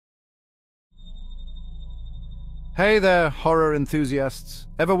Hey there, horror enthusiasts.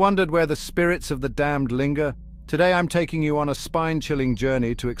 Ever wondered where the spirits of the damned linger? Today I'm taking you on a spine-chilling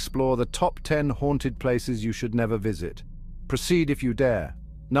journey to explore the top 10 haunted places you should never visit. Proceed if you dare.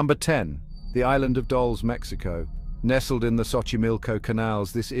 Number 10. The Island of Dolls, Mexico. Nestled in the Xochimilco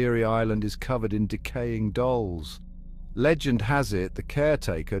canals, this eerie island is covered in decaying dolls. Legend has it the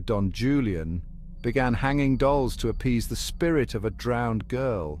caretaker, Don Julian, began hanging dolls to appease the spirit of a drowned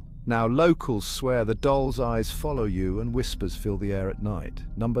girl. Now locals swear the doll's eyes follow you and whispers fill the air at night.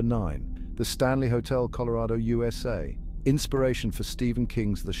 Number 9. The Stanley Hotel, Colorado, USA. Inspiration for Stephen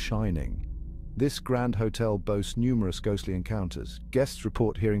King's The Shining. This grand hotel boasts numerous ghostly encounters. Guests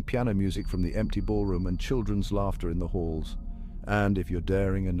report hearing piano music from the empty ballroom and children's laughter in the halls. And if you're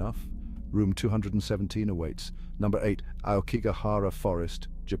daring enough, room 217 awaits. Number 8. Aokigahara Forest,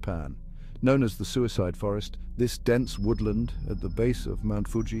 Japan. Known as the Suicide Forest, this dense woodland at the base of Mount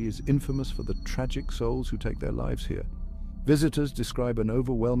Fuji is infamous for the tragic souls who take their lives here. Visitors describe an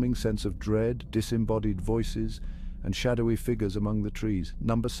overwhelming sense of dread, disembodied voices, and shadowy figures among the trees.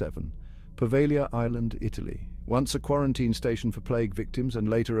 Number 7. Poveglia Island, Italy. Once a quarantine station for plague victims and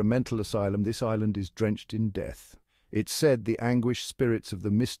later a mental asylum, this island is drenched in death. It's said the anguished spirits of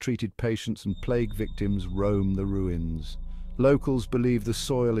the mistreated patients and plague victims roam the ruins. Locals believe the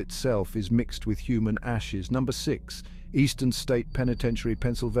soil itself is mixed with human ashes. Number 6. Eastern State Penitentiary,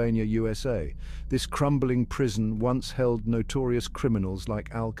 Pennsylvania, USA. This crumbling prison once held notorious criminals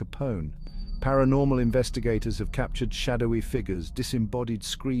like Al Capone. Paranormal investigators have captured shadowy figures, disembodied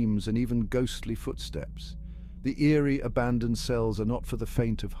screams, and even ghostly footsteps. The eerie, abandoned cells are not for the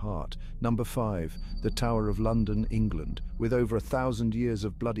faint of heart. Number 5. The Tower of London, England. With over 1,000 years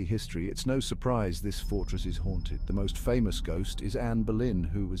of bloody history, it's no surprise this fortress is haunted. The most famous ghost is Anne Boleyn,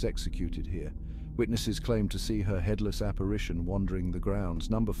 who was executed here. Witnesses claim to see her headless apparition wandering the grounds.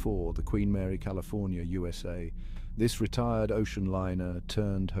 Number 4. The Queen Mary, California, USA. This retired ocean liner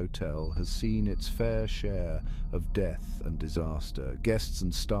turned hotel has seen its fair share of death and disaster. Guests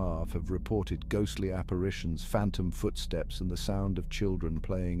and staff have reported ghostly apparitions, phantom footsteps, and the sound of children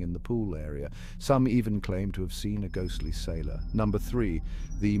playing in the pool area. Some even claim to have seen a ghostly sailor. Number 3.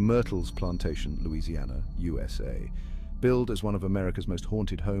 The Myrtles Plantation, Louisiana, USA. Billed as one of America's most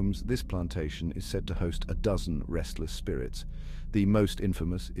haunted homes, this plantation is said to host a dozen restless spirits. The most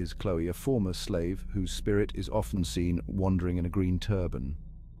infamous is Chloe, a former slave whose spirit is often seen wandering in a green turban.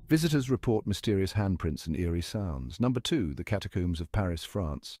 Visitors report mysterious handprints and eerie sounds. Number 2. The Catacombs of Paris,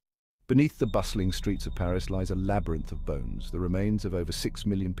 France. Beneath the bustling streets of Paris lies a labyrinth of bones. The remains of over 6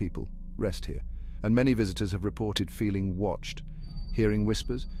 million people rest here, and many visitors have reported feeling watched, hearing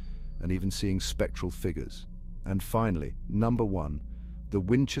whispers, and even seeing spectral figures. And finally, number 1, the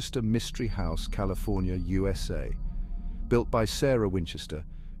Winchester Mystery House, California, USA. Built by Sarah Winchester,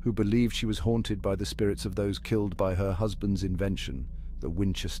 who believed she was haunted by the spirits of those killed by her husband's invention, the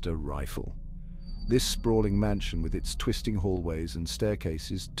Winchester rifle. This sprawling mansion with its twisting hallways and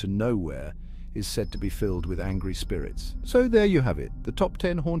staircases to nowhere is said to be filled with angry spirits. So there you have it, the top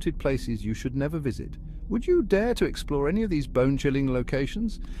 10 haunted places you should never visit. Would you dare to explore any of these bone-chilling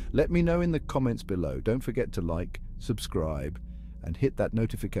locations? Let me know in the comments below. Don't forget to like, subscribe, and hit that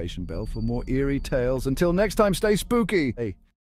notification bell for more eerie tales. Until next time, stay spooky! Hey.